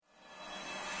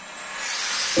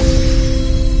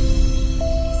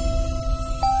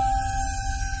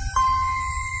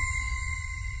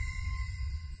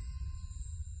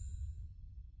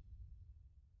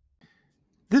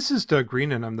This is Doug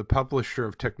Green, and I'm the publisher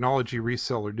of Technology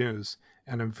Reseller News,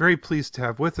 and I'm very pleased to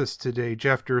have with us today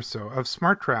Jeff Durso of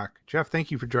SmarTrak. Jeff, thank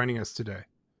you for joining us today.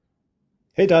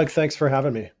 Hey, Doug, thanks for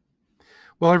having me.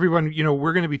 Well, everyone,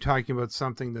 we're going to be talking about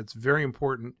something that's very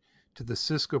important to the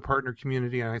Cisco partner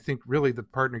community, and I think really the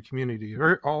partner community,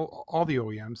 or all the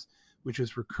OEMs, which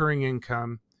is recurring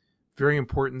income. Very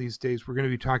important these days. We're going to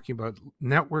be talking about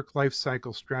network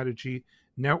lifecycle strategy,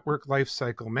 network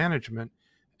lifecycle management,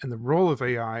 and the role of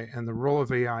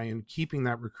AI in keeping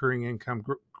that recurring income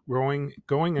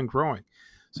going and growing.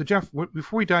 So Jeff,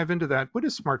 before we dive into that, what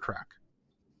is SmarTrak?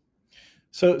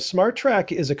 So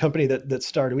SmarTrak is a company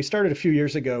that we started a few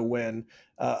years ago when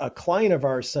a client of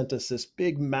ours sent us this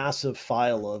big, massive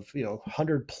file of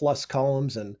 100 plus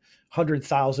columns and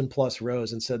 100,000 plus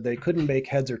rows and said they couldn't make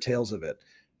heads or tails of it.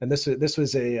 And this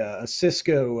was a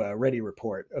Cisco ready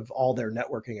report of all their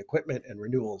networking equipment and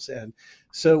renewals. And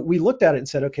so we looked at it and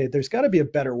said, okay, there's got to be a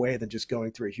better way than just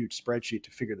going through a huge spreadsheet to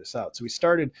figure this out. So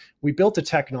we built a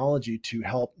technology to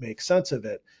help make sense of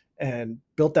it and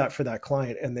built that for that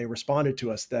client. And they responded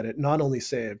to us that it not only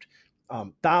saved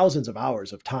thousands of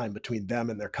hours of time between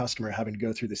them and their customer having to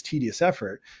go through this tedious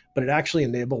effort, but it actually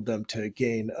enabled them to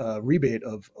gain a rebate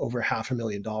of over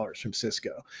 $500,000 from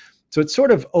Cisco. So it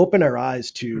sort of opened our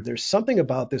eyes to there's something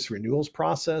about this renewals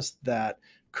process that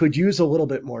could use a little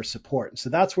bit more support. And so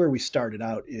that's where we started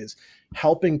out, is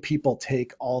helping people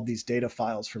take all these data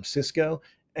files from Cisco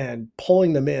and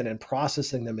pulling them in and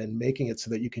processing them and making it so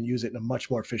that you can use it in a much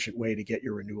more efficient way to get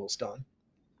your renewals done.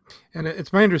 And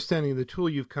it's my understanding the tool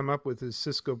you've come up with is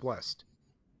Cisco Blessed.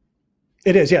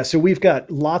 It is, yeah. So we've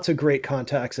got lots of great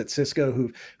contacts at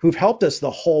Cisco who've helped us the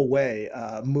whole way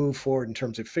move forward in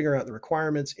terms of figuring out the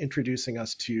requirements, introducing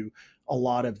us to a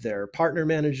lot of their partner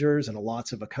managers and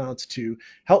lots of accounts to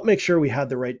help make sure we had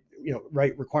the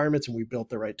right requirements and we built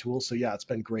the right tools. So yeah, it's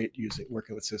been great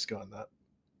working with Cisco on that.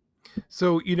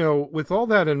 So, with all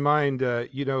that in mind,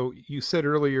 you said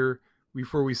earlier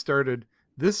before we started,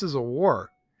 this is a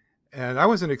war. And I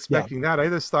wasn't expecting that. I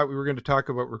just thought we were going to talk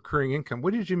about recurring income.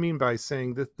 What did you mean by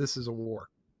saying that this is a war?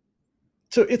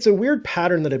 So it's a weird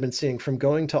pattern that I've been seeing from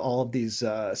going to all of these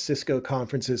Cisco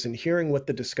conferences and hearing what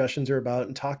the discussions are about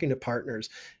and talking to partners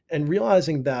and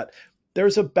realizing that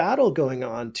there's a battle going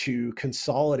on to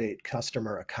consolidate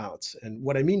customer accounts. And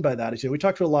what I mean by that is, we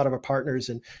talk to a lot of our partners,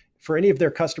 and for any of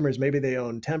their customers, maybe they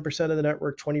own 10% of the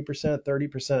network, 20%,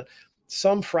 30%,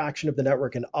 some fraction of the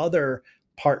network, and other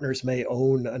partners may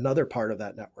own another part of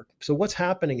that network. So what's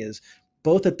happening is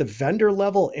both at the vendor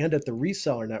level and at the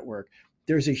reseller network,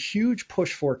 there's a huge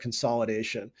push for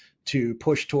consolidation to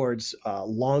push towards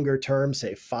longer term,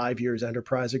 say 5 years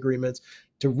enterprise agreements,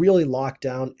 to really lock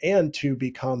down and to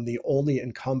become the only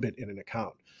incumbent in an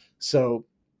account. So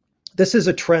this is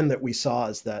a trend that we saw,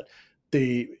 is that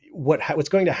what's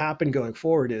going to happen going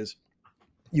forward is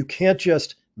you can't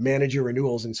just manage your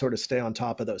renewals and sort of stay on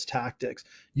top of those tactics.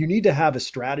 You need to have a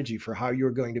strategy for how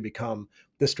you're going to become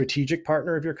the strategic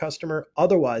partner of your customer.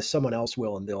 Otherwise, someone else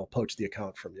will, and they'll poach the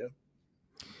account from you.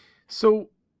 So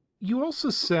you also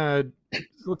said,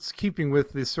 let's keeping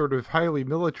with this sort of highly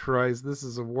militarized, this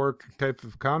is a war type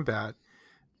of combat,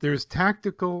 there's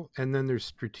tactical and then there's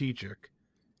strategic.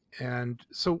 And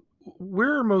so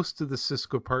where are most of the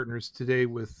Cisco partners today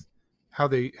with how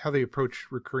they approach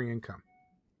recurring income?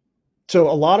 So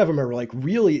a lot of them are like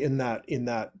really in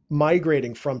that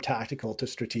migrating from tactical to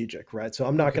strategic, right? So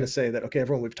I'm not going to say that, okay,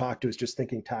 everyone we've talked to is just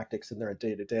thinking tactics and they're at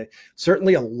day to day.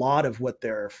 Certainly a lot of what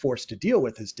they're forced to deal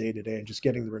with is day to day and just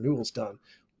getting the renewals done.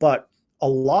 But a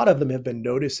lot of them have been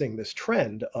noticing this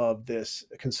trend of this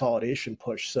consolidation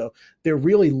push. So they're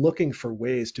really looking for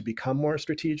ways to become more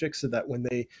strategic so that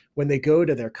when they go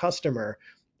to their customer,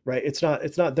 right,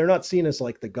 they're not seen as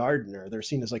like the gardener, they're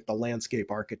seen as like the landscape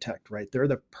architect, right? They're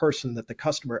the person that the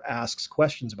customer asks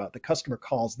questions about. The customer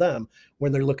calls them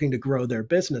when they're looking to grow their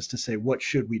business to say, what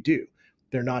should we do?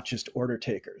 They're not just order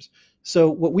takers. So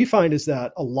what we find is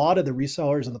that a lot of the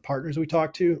resellers and the partners we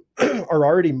talk to are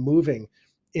already moving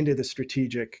into the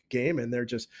strategic game, and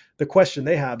the question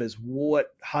they have is,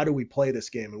 how do we play this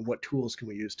game and what tools can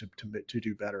we use to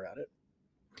do better at it?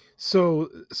 So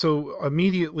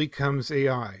immediately comes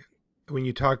AI. When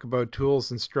you talk about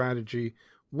tools and strategy,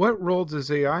 what role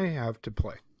does AI have to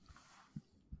play?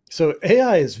 So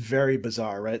AI is very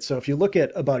bizarre, right? So if you look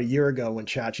at about a year ago when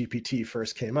ChatGPT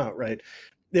first came out, right,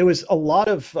 there was a lot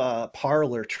of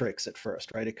parlor tricks at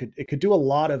first, right? It could do a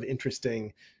lot of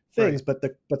interesting things, Right.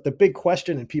 but the big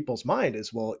question in people's mind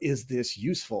is, well, is this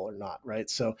useful or not, right?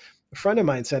 So a friend of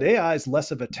mine said AI is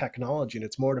less of a technology and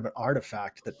it's more of an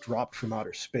artifact that dropped from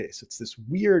outer space. It's this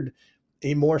weird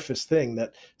amorphous thing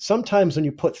that sometimes when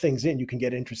you put things in, you can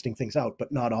get interesting things out,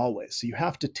 but not always. So you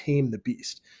have to tame the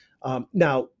beast.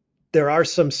 Now, there are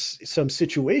some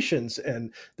situations,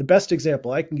 and the best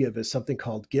example I can give is something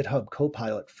called GitHub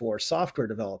Copilot for software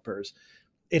developers.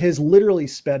 It has literally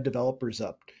sped developers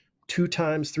up 2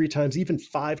 times, 3 times, even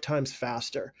 5 times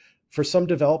faster. For some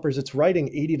developers, it's writing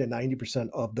 80 to 90%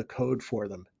 of the code for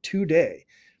them today.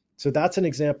 So that's an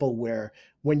example where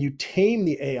when you tame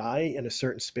the AI in a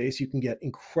certain space, you can get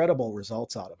incredible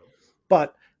results out of them.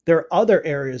 But there are other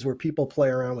areas where people play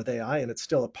around with AI and it's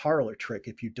still a parlor trick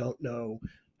if you don't know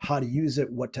how to use it,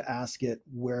 what to ask it,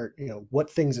 where, what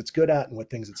things it's good at and what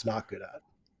things it's not good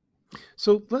at.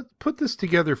 So let's put this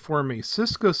together for me.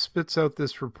 Cisco spits out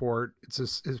this report.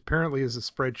 Apparently is a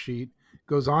spreadsheet,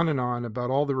 goes on and on about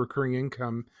all the recurring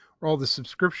income or all the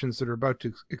subscriptions that are about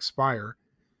to expire.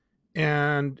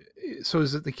 And so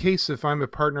is it the case if I'm a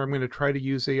partner, I'm going to try to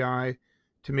use AI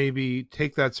to maybe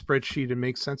take that spreadsheet and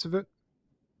make sense of it?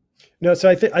 No, so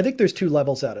I think there's two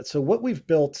levels at it. So what we've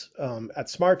built at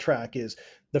SmarTrak is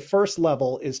the first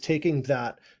level is taking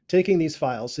these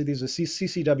files. So these are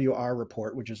CCWR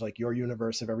report, which is like your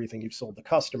universe of everything you've sold the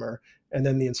customer, and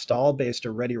then the install based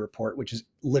or ready report, which is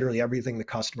literally everything the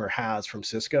customer has from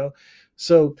Cisco.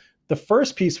 So the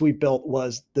first piece we built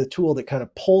was the tool that kind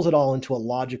of pulls it all into a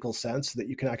logical sense so that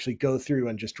you can actually go through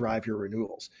and just drive your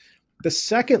renewals. The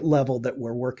second level that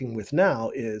we're working with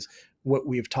now is what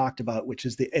we've talked about, which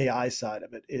is the AI side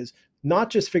of it, is not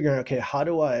just figuring out, okay, how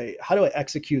do I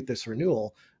execute this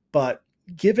renewal, but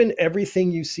given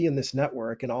everything you see in this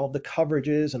network and all of the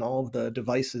coverages and all of the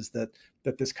devices that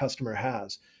this customer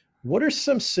has, what are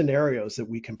some scenarios that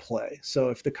we can play? So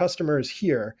if the customer is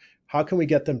here, how can we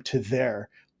get them to there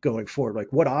going forward?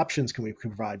 Like what options can we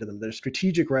provide to them? There's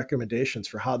strategic recommendations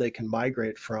for how they can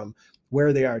migrate from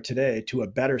where they are today to a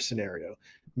better scenario.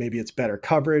 Maybe it's better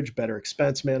coverage, better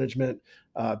expense management,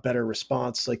 better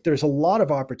response. Like there's a lot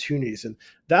of opportunities. And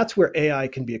that's where AI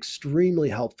can be extremely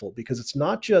helpful because it's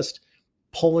not just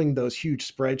pulling those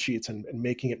huge spreadsheets and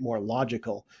making it more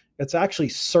logical. It's actually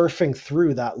surfing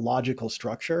through that logical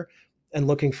structure and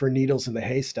looking for needles in the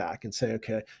haystack and say,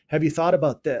 okay, have you thought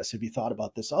about this? Have you thought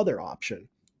about this other option?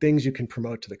 Things you can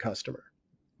promote to the customer.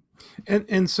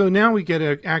 And so now we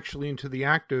get actually into the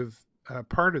active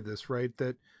part of this, right?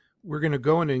 That we're going to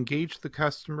go and engage the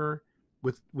customer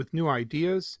with new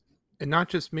ideas and not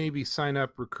just maybe sign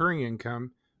up recurring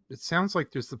income. It sounds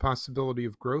like there's the possibility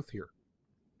of growth here.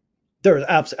 There's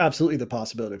absolutely the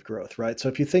possibility of growth, right? So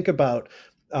if you think about,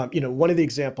 one of the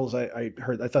examples I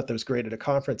heard, I thought that was great at a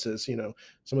conference is,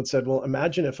 someone said, well,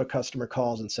 imagine if a customer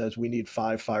calls and says, we need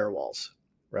 5 firewalls,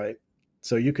 right?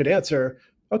 So you could answer,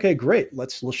 okay, great,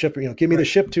 we'll ship, give me the Right.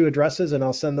 ship to addresses and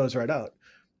I'll send those right out.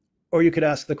 Or you could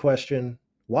ask the question,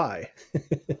 why?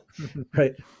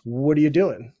 Right? What are you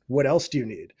doing? What else do you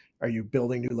need? Are you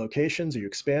building new locations? Are you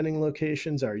expanding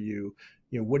locations? What are you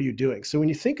doing? So when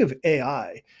you think of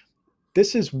AI,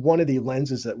 this is one of the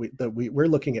lenses we're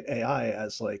looking at AI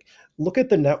as like, look at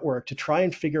the network to try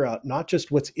and figure out not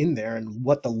just what's in there and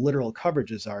what the literal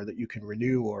coverages are that you can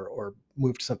renew or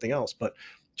move to something else, but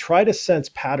try to sense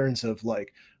patterns of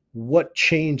like, what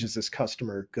change is this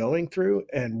customer going through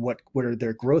and what are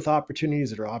their growth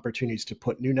opportunities or opportunities to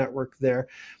put new network there.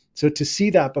 So to see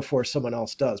that before someone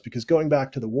else does, because going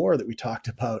back to the war that we talked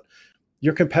about,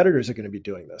 your competitors are going to be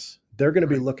doing this. They're going to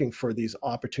be Right. looking for these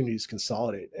opportunities to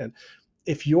consolidate. And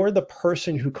if you're the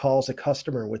person who calls a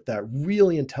customer with that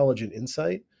really intelligent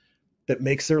insight that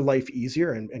makes their life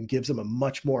easier and gives them a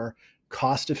much more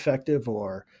cost effective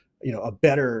or a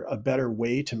better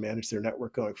way to manage their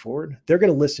network going forward, they're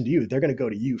going to listen to you. They're going to go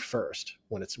to you first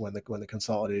when the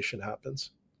consolidation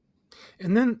happens.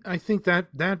 And then I think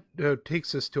that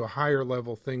takes us to a higher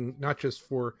level thing, not just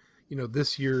for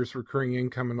this year's recurring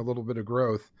income and a little bit of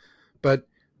growth, but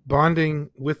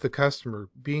bonding with the customer,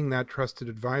 being that trusted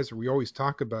advisor. We always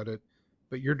talk about it,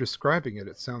 but you're describing it.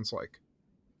 It sounds like.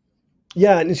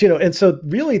 Yeah, and so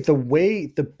really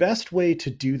the best way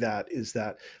to do that is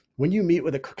that when you meet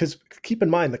with because keep in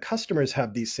mind the customers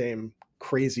have these same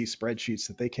crazy spreadsheets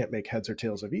that they can't make heads or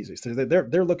tails of easy. So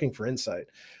they're looking for insight.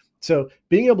 So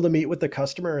being able to meet with the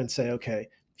customer and say, okay,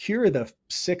 here are the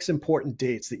 6 important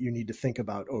dates that you need to think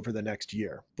about over the next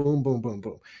year. Boom, boom, boom,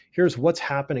 boom. Here's what's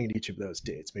happening at each of those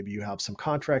dates. Maybe you have some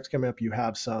contracts coming up, you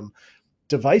have some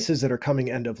devices that are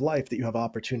coming end of life that you have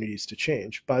opportunities to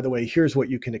change. By the way, here's what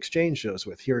you can exchange those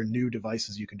with. Here are new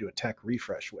devices you can do a tech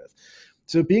refresh with.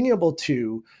 So being able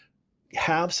to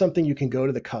have something you can go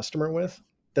to the customer with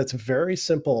that's a very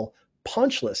simple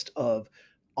punch list of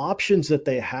options that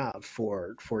they have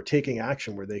for taking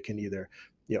action where they can either,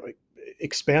 you know,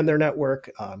 expand their network,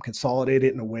 consolidate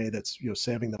it in a way that's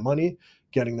saving them money,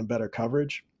 getting them better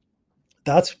coverage.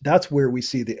 That's where we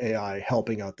see the AI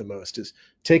helping out the most, is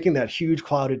taking that huge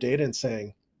cloud of data and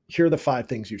saying, here are the 5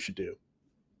 things you should do.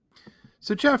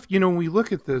 So Jeff, when we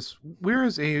look at this, where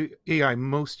is AI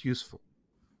most useful?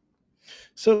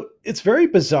 So it's very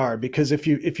bizarre, because if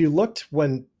you looked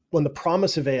when the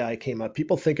promise of AI came up,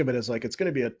 people think of it as like it's going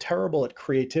to be a terrible at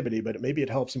creativity, but maybe it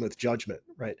helps them with judgment,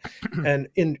 right? And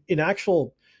in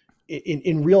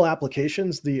real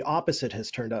applications, the opposite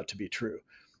has turned out to be true.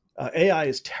 AI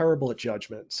is terrible at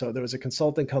judgment. So there was a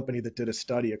consulting company that did a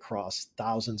study across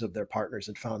thousands of their partners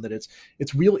and found that it's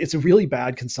a really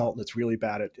bad consultant. It's really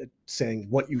bad at saying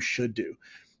what you should do.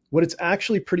 What it's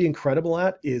actually pretty incredible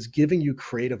at is giving you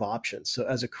creative options. So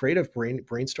as a creative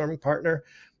brainstorming partner,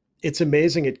 it's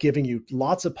amazing at giving you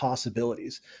lots of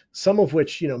possibilities, some of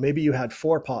which, maybe you had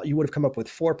you would have come up with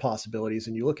 4 possibilities,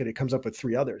 and you look at it, comes up with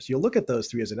 3 others. You'll look at those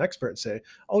 3 as an expert and say,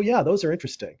 oh yeah, those are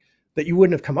interesting, that you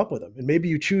wouldn't have come up with them. And maybe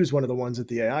you choose one of the ones that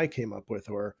the AI came up with,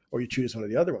 or you choose one of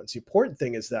the other ones. The important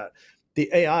thing is that the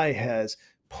AI has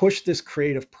pushed this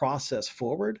creative process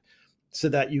forward so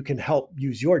that you can help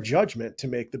use your judgment to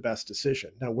make the best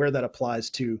decision. Now, where that applies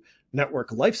to network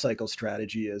lifecycle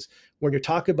strategy is when you're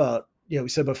talking about, we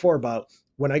said before about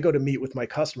when I go to meet with my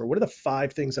customer, what are the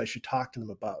 5 things I should talk to them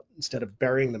about instead of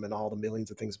burying them in all the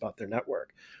millions of things about their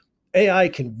network? AI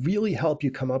can really help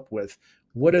you come up with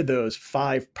what are those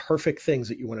 5 perfect things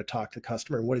that you want to talk to the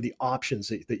customer, and what are the options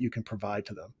that you can provide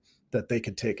to them that they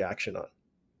can take action on.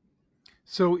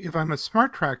 So if I'm a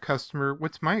SmarTrak customer,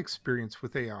 what's my experience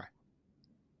with AI?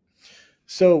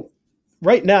 So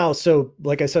right now,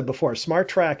 like I said before,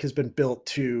 SmarTrak has been built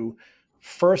to,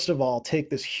 first of all, take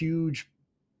this huge,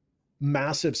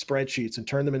 massive spreadsheets and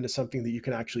turn them into something that you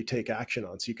can actually take action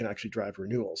on, so you can actually drive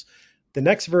renewals. The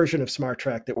next version of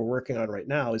SmarTrak that we're working on right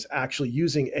now is actually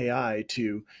using AI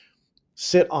to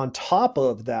sit on top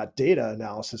of that data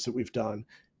analysis that we've done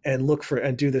and look for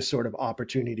and do this sort of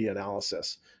opportunity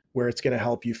analysis, where it's going to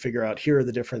help you figure out, here are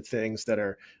the different things that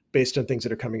are based on things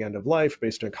that are coming end of life,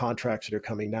 based on contracts that are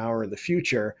coming now or in the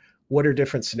future. What are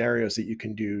different scenarios that you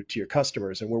can do to your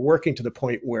customers? And we're working to the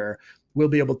point where we'll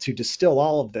be able to distill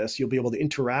all of this. You'll be able to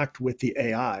interact with the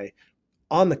AI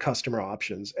on the customer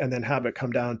options, and then have it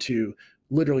come down to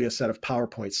literally a set of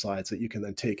PowerPoint slides that you can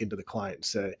then take into the client and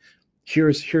say,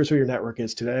 here's where your network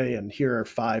is today, and here are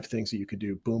 5 things that you could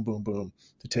do, boom, boom, boom,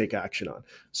 to take action on.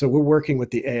 So we're working with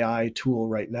the AI tool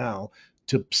right now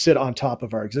to sit on top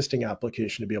of our existing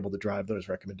application to be able to drive those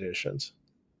recommendations.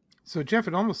 So Jeff,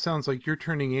 it almost sounds like you're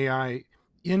turning AI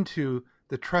into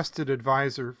the trusted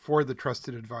advisor for the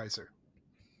trusted advisor.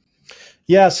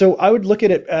 Yeah, so I would look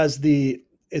at it as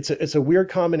it's a weird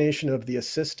combination of the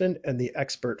assistant and the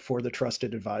expert for the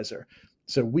trusted advisor.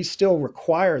 So we still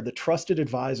require the trusted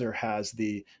advisor has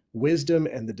the wisdom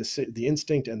and the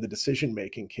instinct and the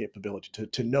decision-making capability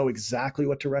to know exactly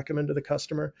what to recommend to the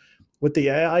customer. What the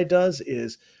AI does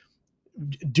is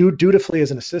dutifully,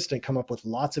 as an assistant, come up with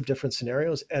lots of different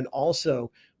scenarios, and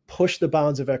also push the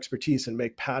bounds of expertise and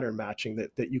make pattern matching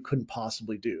that you couldn't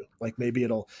possibly do. Like maybe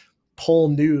it'll pull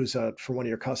news for one of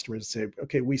your customers and say,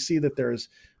 okay, we see that there's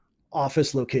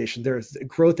office location, there's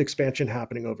growth expansion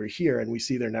happening over here, and we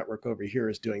see their network over here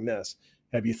is doing this.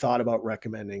 Have you thought about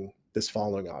recommending this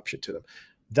following option to them?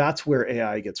 That's where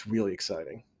AI gets really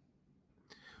exciting.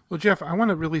 Well, Jeff, I want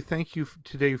to really thank you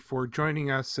today for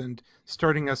joining us and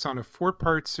starting us on a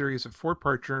 4-part series, a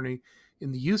 4-part journey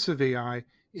in the use of AI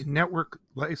in network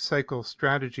lifecycle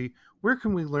strategy. Where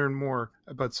can we learn more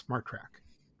about SmarTrak?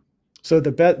 So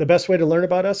the best way to learn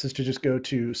about us is to just go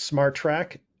to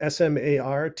SmarTrak,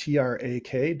 SmarTrak.io,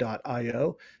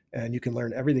 and you can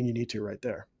learn everything you need to right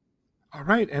there. All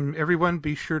right, and everyone,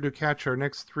 be sure to catch our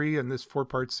next 3 in this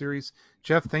 4-part series.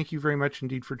 Jeff, thank you very much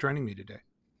indeed for joining me today.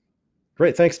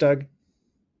 Great, thanks, Doug.